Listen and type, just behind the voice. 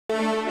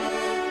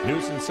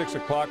News at 6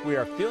 o'clock. We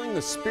are feeling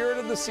the spirit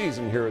of the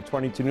season here at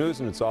 22 News,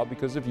 and it's all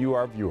because of you,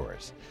 our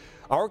viewers.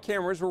 Our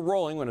cameras were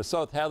rolling when a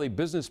South Hadley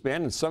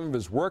businessman and some of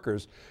his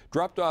workers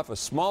dropped off a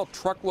small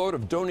truckload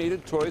of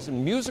donated toys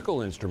and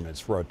musical instruments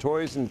for a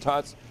Toys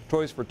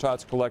for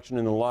Tots collection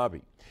in the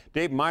lobby.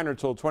 Dave Miner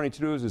told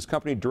 22 News his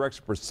company directs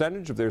a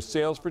percentage of their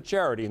sales for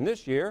charity, and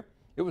this year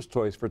it was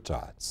Toys for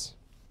Tots.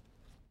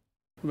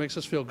 It makes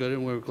us feel good,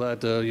 and we're glad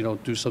to,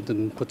 do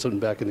something, put something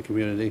back in the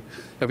community.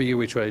 Every year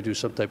we try to do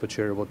some type of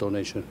charitable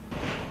donation.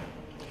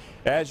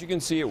 As you can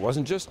see, it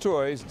wasn't just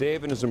toys.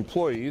 Dave and his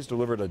employees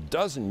delivered a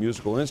dozen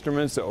musical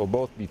instruments that will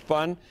both be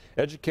fun,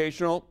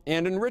 educational,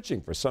 and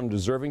enriching for some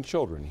deserving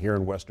children here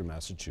in Western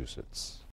Massachusetts.